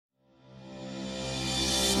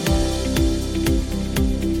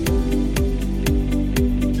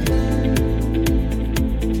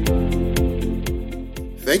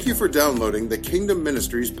Thank you for downloading the Kingdom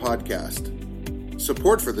Ministries podcast.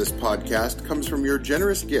 Support for this podcast comes from your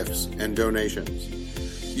generous gifts and donations.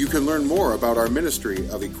 You can learn more about our ministry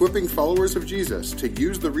of equipping followers of Jesus to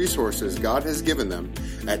use the resources God has given them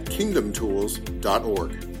at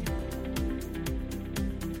kingdomtools.org.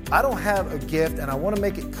 I don't have a gift, and I want to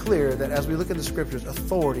make it clear that as we look at the scriptures,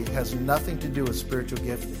 authority has nothing to do with spiritual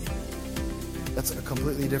gifting. That's a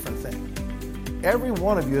completely different thing. Every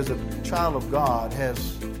one of you as a child of God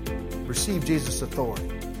has received Jesus' authority.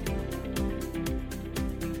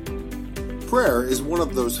 Prayer is one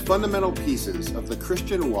of those fundamental pieces of the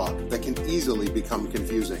Christian walk that can easily become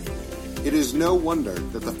confusing. It is no wonder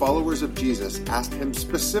that the followers of Jesus asked him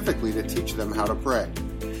specifically to teach them how to pray.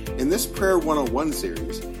 In this Prayer 101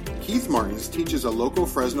 series, Keith Martins teaches a local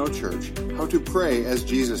Fresno church how to pray as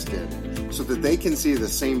Jesus did, so that they can see the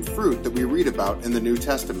same fruit that we read about in the New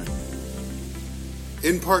Testament.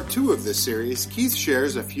 In part 2 of this series, Keith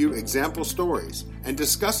shares a few example stories and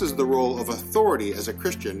discusses the role of authority as a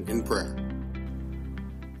Christian in prayer.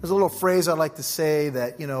 There's a little phrase I like to say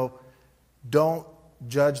that, don't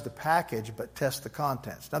judge the package, but test the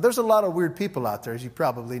contents. Now, there's a lot of weird people out there, as you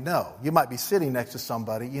probably know. You might be sitting next to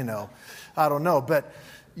somebody, I don't know, but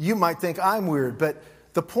you might think I'm weird. But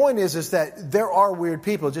the point is that there are weird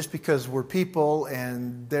people just because we're people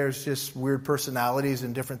and there's just weird personalities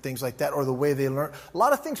and different things like that, or the way they learn. A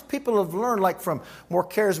lot of things people have learned, like from more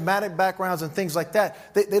charismatic backgrounds and things like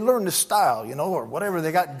that. They learn the style, or whatever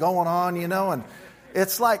they got going on, and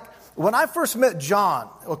it's like when I first met John,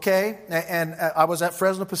 okay, and I was at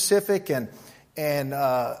Fresno Pacific, and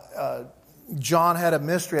John had a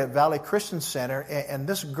ministry at Valley Christian Center, and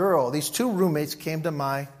these two roommates came to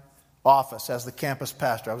my office as the campus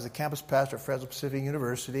pastor. I was the campus pastor at Fresno Pacific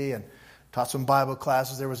University and taught some Bible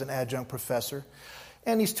classes. There was an adjunct professor.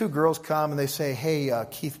 And these two girls come and they say, hey,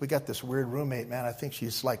 Keith, we got this weird roommate, man. I think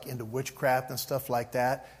she's like into witchcraft and stuff like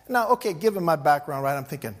that. Now, okay, given my background, right, I'm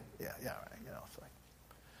thinking, yeah, right. It's like,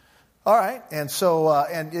 all right. And so,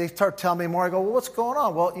 and they start telling me more. I go, well, what's going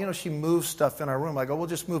on? Well, she moves stuff in our room. I go, well,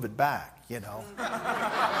 just move it back, And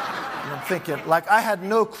I'm thinking, like, I had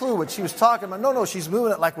no clue what she was talking about. No, she's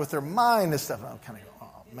moving it like with her mind and stuff. And I'm kind of going,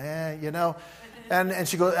 oh, man, And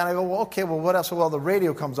she goes, and I go, well, okay, well, what else? Well, the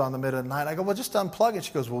radio comes on in the middle of the night. I go, well, just unplug it.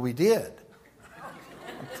 She goes, well, we did.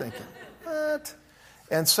 I'm thinking, what?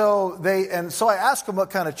 And so I asked them what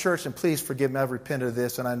kind of church, and please forgive me, I've repented of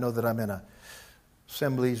this, and I know that I'm in a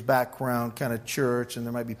Assemblies background kind of church, and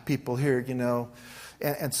there might be people here,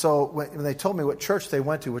 And so when they told me what church they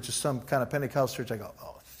went to, which is some kind of Pentecostal church, I go,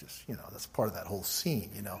 oh, it's just, that's part of that whole scene,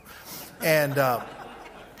 And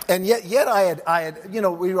yet I had,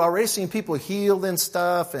 we were already seeing people healed and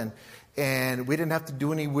stuff, and we didn't have to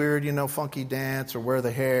do any weird, funky dance or wear the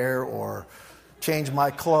hair or change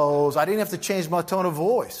my clothes. I didn't have to change my tone of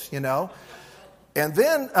voice, And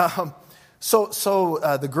then, So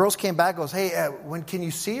the girls came back and goes, hey, when can you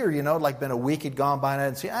see her? Like been a week had gone by and I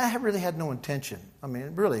didn't see her. I really had no intention. I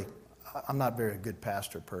mean, really, I'm not a very good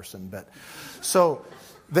pastor person. But so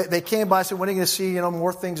they came by and said, when are you going to see?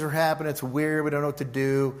 More things are happening. It's weird. We don't know what to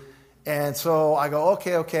do. And so I go,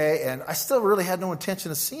 okay. And I still really had no intention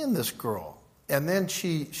of seeing this girl. And then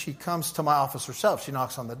she comes to my office herself. She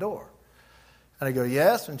knocks on the door. And I go,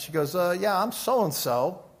 yes. And she goes, yeah, I'm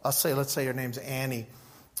so-and-so. Let's say her name's Annie.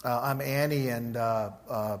 I'm Annie, and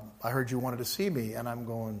I heard you wanted to see me. And I'm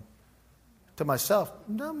going to myself,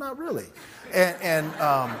 no, not really. And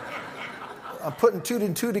I'm putting two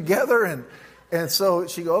and two together. And so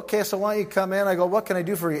she goes, okay, so why don't you come in? I go, what can I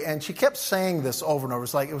do for you? And she kept saying this over and over.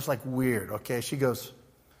 It was like weird, okay? She goes,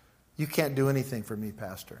 you can't do anything for me,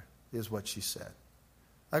 Pastor, is what she said.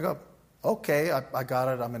 I go, okay, I got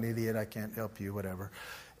it. I'm an idiot. I can't help you, whatever.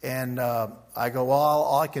 And I go, well,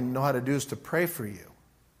 all I can know how to do is to pray for you.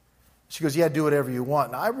 She goes, yeah, do whatever you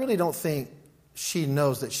want. Now, I really don't think she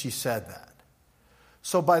knows that she said that.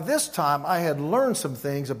 So by this time, I had learned some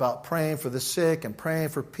things about praying for the sick and praying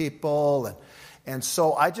for people. And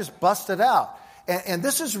so I just busted out. And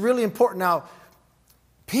this is really important. Now,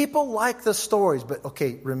 people like the stories, but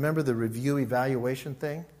okay, remember the review evaluation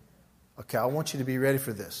thing? Okay, I want you to be ready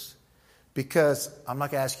for this. Because I'm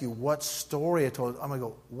not going to ask you what story I told. I'm going to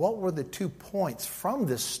go, what were the 2 points from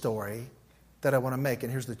this story that I want to make?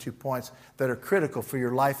 And here's the 2 points that are critical for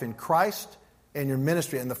your life in Christ and your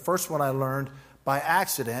ministry. And the first one I learned by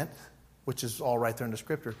accident, which is all right there in the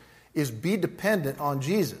scripture, is be dependent on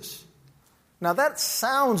Jesus. Now that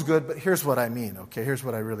sounds good, but here's what I mean, okay? Here's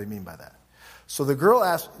what I really mean by that. So the girl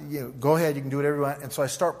asked, go ahead, you can do whatever you want. And so I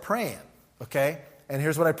start praying, okay? And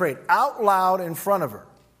here's what I prayed, out loud in front of her,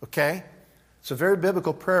 okay? It's a very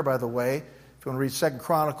biblical prayer, by the way. If you want to read 2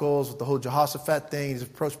 Chronicles with the whole Jehoshaphat thing, he's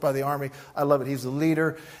approached by the army. I love it. He's the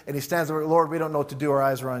leader. And he stands there, Lord, we don't know what to do. Our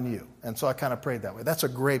eyes are on you. And so I kind of prayed that way. That's a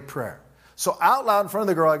great prayer. So out loud in front of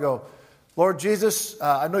the girl, I go, Lord Jesus,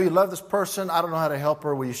 I know you love this person. I don't know how to help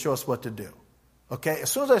her. Will you show us what to do? Okay.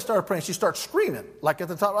 As soon as I started praying, she starts screaming. Like at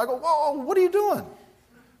the top, I go, whoa, what are you doing?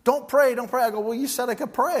 Don't pray, don't pray. I go, well, you said I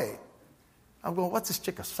could pray. I'm going, what's this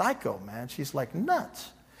chick, a psycho, man? She's like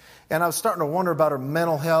nuts. And I was starting to wonder about her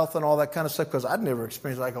mental health and all that kind of stuff because I'd never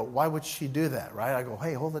experienced it. I go, why would she do that, right? I go,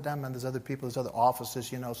 hey, hold it down, man. There's other people, there's other offices,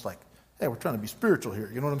 you know. It's like, hey, we're trying to be spiritual here.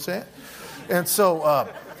 You know what I'm saying? And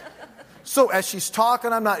so as she's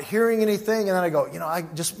talking, I'm not hearing anything. And then I go, you know,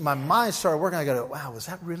 my mind started working. I go, wow, was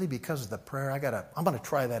that really because of the prayer? I'm going to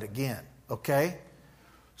try that again, okay?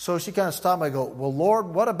 So she kind of stopped. I go, well, Lord,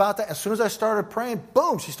 what about that? As soon as I started praying,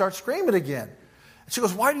 boom, she starts screaming again. She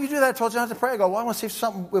goes, why do you do that? I told you not to pray. I go, well, I want to see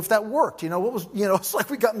if that worked. You know, it's like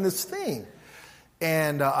we got in this thing.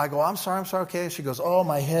 And I go, I'm sorry, okay. She goes, oh,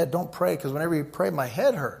 my head, don't pray, because whenever you pray, my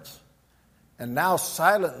head hurts. And now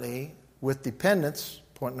silently, with dependence,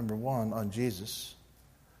 point number 1 on Jesus,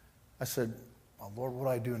 I said, well, Lord, what do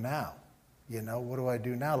I do now? You know, what do I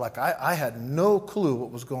do now? Like I had no clue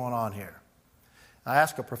what was going on here. I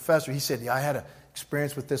asked a professor, he said, yeah, I had an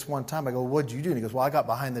experience with this one time. I go, what did you do? And he goes, well, I got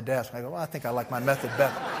behind the desk. I go, well, I think I like my method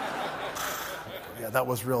better. Yeah, that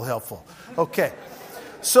was real helpful. Okay.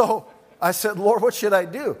 So I said, Lord, what should I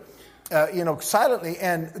do? Silently.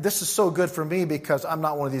 And this is so good for me because I'm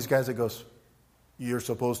not one of these guys that goes, you're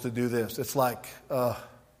supposed to do this. It's like,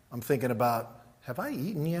 I'm thinking about, have I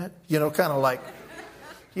eaten yet? You know, kind of like,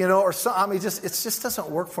 you know, or so. I mean, it just doesn't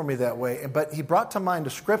work for me that way. But he brought to mind a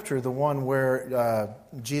scripture, the one where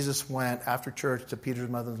Jesus went after church to Peter's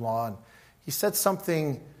mother-in-law, and he said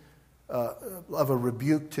something of a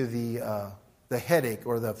rebuke to the headache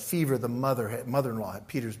or the fever the mother-in-law had,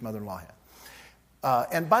 Peter's mother-in-law had.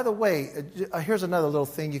 And by the way, here's another little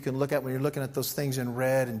thing you can look at when you're looking at those things in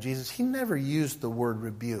red and Jesus. He never used the word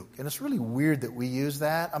rebuke. And it's really weird that we use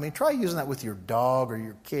that. I mean, try using that with your dog or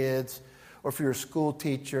your kids. Or if you're a school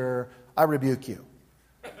teacher, I rebuke you.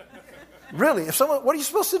 Really, what are you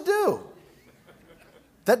supposed to do?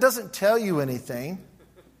 That doesn't tell you anything.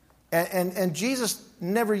 And Jesus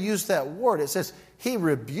never used that word. It says he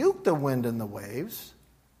rebuked the wind and the waves.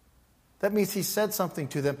 That means he said something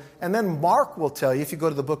to them. And then Mark will tell you, if you go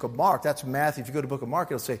to the book of Mark, that's Matthew. If you go to the book of Mark,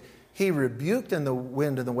 it'll say, he rebuked in the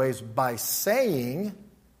wind and the waves by saying,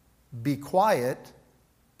 be quiet,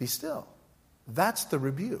 be still. That's the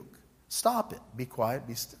rebuke. Stop it. Be quiet.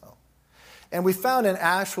 Be still. And we found in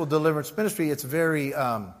actual deliverance ministry, it's very,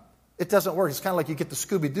 it doesn't work. It's kind of like you get the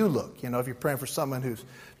Scooby-Doo look. You know, if you're praying for someone who's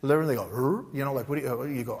delivering, they go, you know, like, what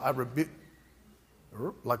do you go? I rebuke.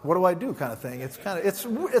 Like, what do I do kind of thing. It's kind of,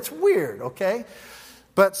 it's weird, okay?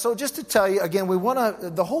 But so just to tell you, again,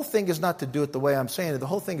 the whole thing is not to do it the way I'm saying it. The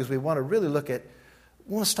whole thing is we want to really we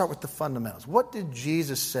want to start with the fundamentals. What did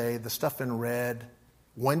Jesus say, the stuff in red?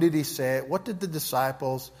 When did he say it? What did the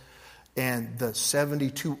disciples and the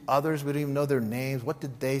 72 others, we don't even know their names, what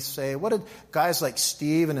did they say? What did guys like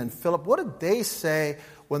Stephen and Philip, what did they say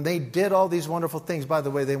when they did all these wonderful things? By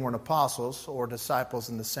the way, they weren't apostles or disciples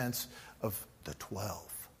in the sense of the 12.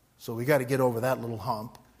 So we got to get over that little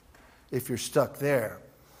hump if you're stuck there.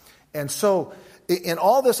 And so in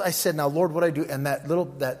all this, I said, now, Lord, what do I do? And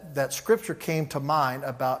that scripture came to mind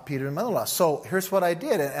about Peter and mother-in-law. So here's what I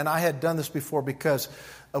did. And I had done this before because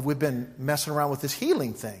we've been messing around with this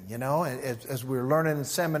healing thing, you know, as we were learning in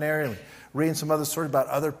seminary and reading some other stories about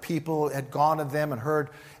other people had gone to them and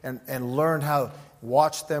heard and learned how,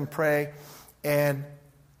 watched them pray. And,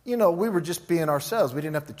 you know, we were just being ourselves. We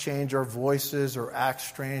didn't have to change our voices or act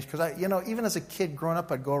strange. Because, even as a kid growing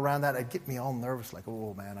up, I'd go around that. It'd get me all nervous. Like,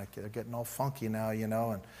 oh, man, I'm getting all funky now, you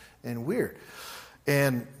know, and weird.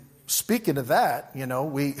 And speaking of that, you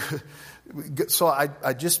know, so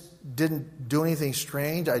I just didn't do anything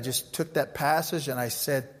strange. I just took that passage and I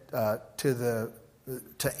said to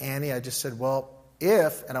Annie, I just said, well,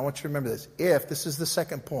 if, and I want you to remember this, if, this is the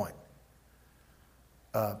second point.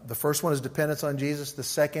 The first one is dependence on Jesus. The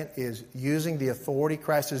second is using the authority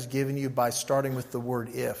Christ has given you by starting with the word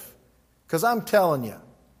if. Because I'm telling you,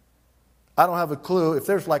 I don't have a clue. If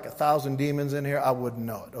there's like 1,000 demons in here, I wouldn't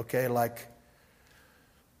know it, okay? Like,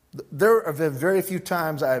 there have been very few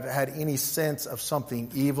times I've had any sense of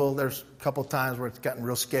something evil. There's a couple times where it's gotten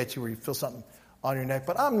real sketchy, where you feel something on your neck.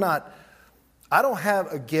 But I don't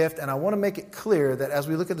have a gift, and I want to make it clear that as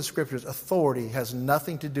we look at the scriptures, authority has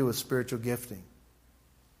nothing to do with spiritual gifting.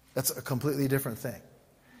 That's a completely different thing.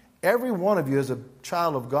 Every one of you as a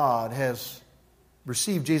child of God has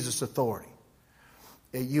received Jesus' authority.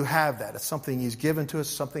 You have that. It's something He's given to us,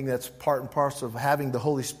 something that's part and parcel of having the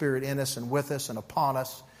Holy Spirit in us and with us and upon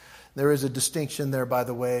us. There is a distinction there, by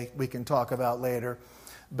the way, we can talk about later.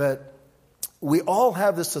 But we all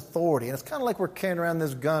have this authority, and it's kind of like we're carrying around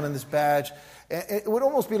this gun and this badge. It would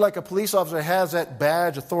almost be like a police officer has that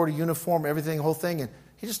badge, authority, uniform, everything, the whole thing, and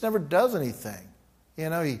he just never does anything. You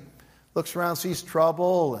know, he looks around, sees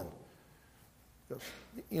trouble, and goes,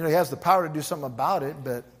 you know, he has the power to do something about it,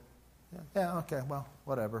 but yeah, okay, well,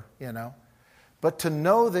 whatever, you know. But to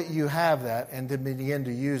know that you have that and to begin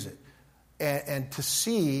to use it and to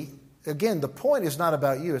see, again, the point is not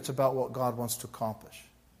about you, it's about what God wants to accomplish.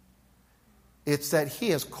 It's that He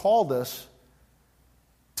has called us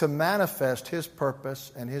to manifest His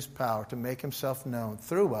purpose and His power, to make Himself known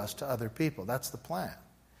through us to other people. That's the plan.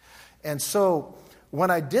 And so when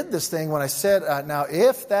I did this thing, when I said, now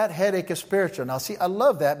if that headache is spiritual, now see, I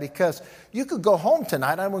love that because you could go home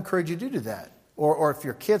tonight, I would encourage you to do that. Or if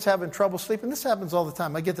your kid's having trouble sleeping, this happens all the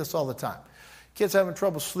time, I get this all the time. Kids having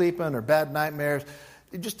trouble sleeping or bad nightmares,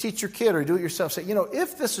 you just teach your kid or do it yourself. Say, you know,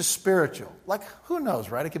 if this is spiritual, like who knows,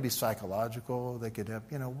 right? It could be psychological, they could have,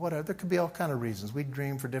 you know, whatever. There could be all kind of reasons. We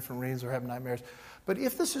dream for different reasons or have nightmares. But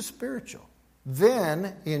if this is spiritual,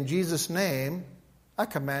 then in Jesus' name, I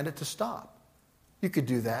command it to stop. You could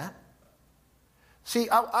do that. See,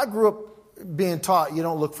 I grew up being taught you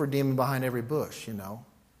don't look for a demon behind every bush, you know.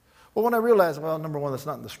 Well, when I realized, well, number one, that's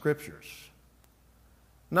not in the Scriptures.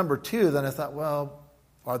 Number two, then I thought, well,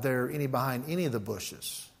 are there any behind any of the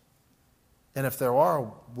bushes? And if there are,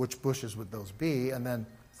 which bushes would those be? And then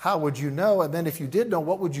how would you know? And then if you did know,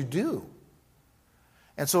 what would you do?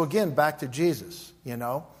 And so again, back to Jesus, you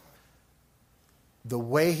know. The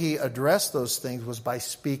way He addressed those things was by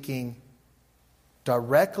speaking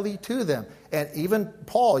directly to them. And even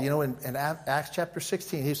Paul, you know, in Acts chapter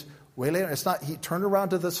 16, he's way later, it's not, he turned around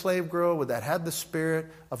to the slave girl that had the spirit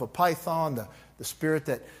of a python, the spirit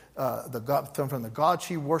that from the God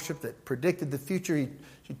she worshipped that predicted the future. He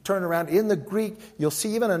turned around. In the Greek, you'll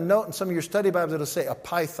see even a note in some of your study Bibles, it'll say a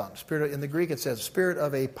python. Spirit, in the Greek, it says spirit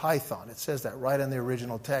of a python. It says that right in the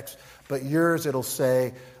original text. But yours, it'll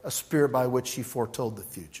say a spirit by which she foretold the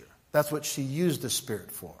future. That's what she used the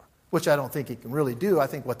spirit for, which I don't think it can really do. I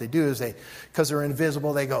think what they do is because they're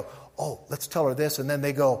invisible, they go, oh, let's tell her this, and then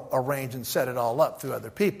they go arrange and set it all up through other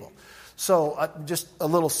people. So just a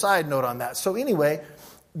little side note on that. So anyway,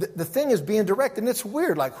 the thing is being direct, and it's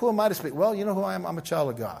weird. Like, who am I to speak? Well, you know who I am? I'm a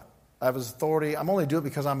child of God. I have His authority. I'm only doing it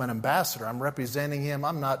because I'm an ambassador. I'm representing Him.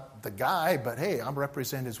 I'm not the guy, but hey, I'm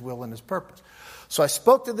representing His will and His purpose. So I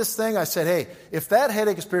spoke to this thing. I said, hey, if that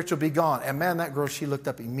headache is spiritual, be gone. And man, that girl, she looked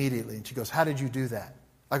up immediately, and she goes, how did you do that?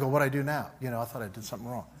 I go, what do I do now? You know, I thought I did something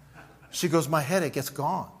wrong. She goes, my headache, it's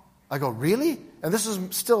gone. I go, really? And this is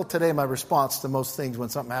still today my response to most things when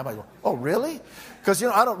something happens. I go, oh, really? Because, you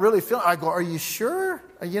know, I don't really feel it. I go, are you sure?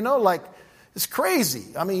 You know, like, it's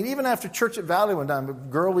crazy. I mean, even after church at Valley one time, a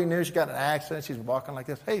girl we knew, she got in an accident. She's walking like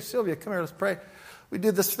this. Hey, Sylvia, come here, let's pray. We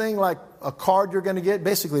did this thing like a card you're going to get.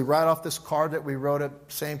 Basically, right off this card that we wrote up,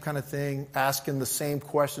 same kind of thing, asking the same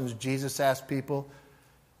questions Jesus asked people.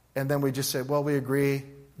 And then we just said, well, we agree,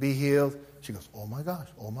 be healed. She goes, oh my gosh.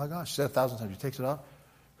 She said 1,000 times. She takes it off.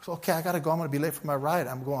 She goes, okay, I got to go. I'm going to be late for my ride.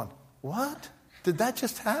 I'm going, what? Did that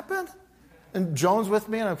just happen? And Joan's with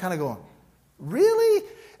me, and I'm kind of going, really?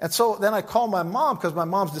 And so then I call my mom, because my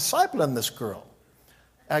mom's discipling this girl.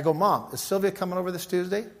 And I go, Mom, is Sylvia coming over this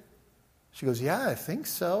Tuesday? She goes, yeah, I think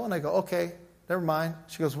so. And I go, okay, never mind.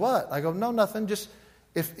 She goes, what? I go, no, nothing. Just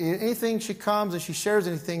if anything she comes and she shares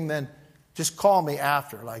anything, then just call me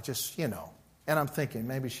after. Like, just, you know. And I'm thinking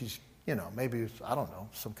maybe she's, you know, maybe, I don't know,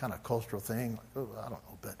 some kind of cultural thing. Like, I don't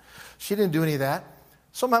know. But she didn't do any of that.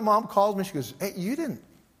 So my mom calls me. She goes, hey, you didn't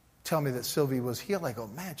tell me that Sylvie was healed. I go,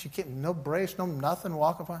 man, she came, no brace, no nothing,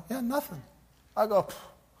 walking fine. Yeah, nothing. I go,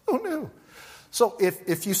 who knew? So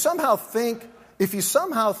if you somehow think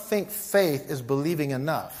faith is believing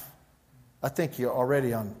enough, I think you're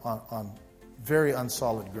already on very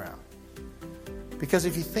unsolid ground. Because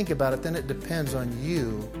if you think about it, then it depends on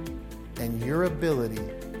you and your ability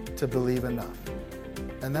to believe enough.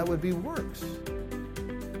 And that would be works.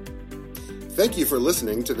 Thank you for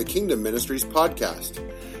listening to the Kingdom Ministries podcast.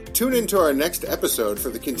 Tune into our next episode for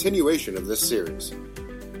the continuation of this series.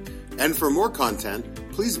 And for more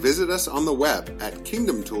content, please visit us on the web at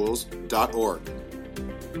kingdomtools.org.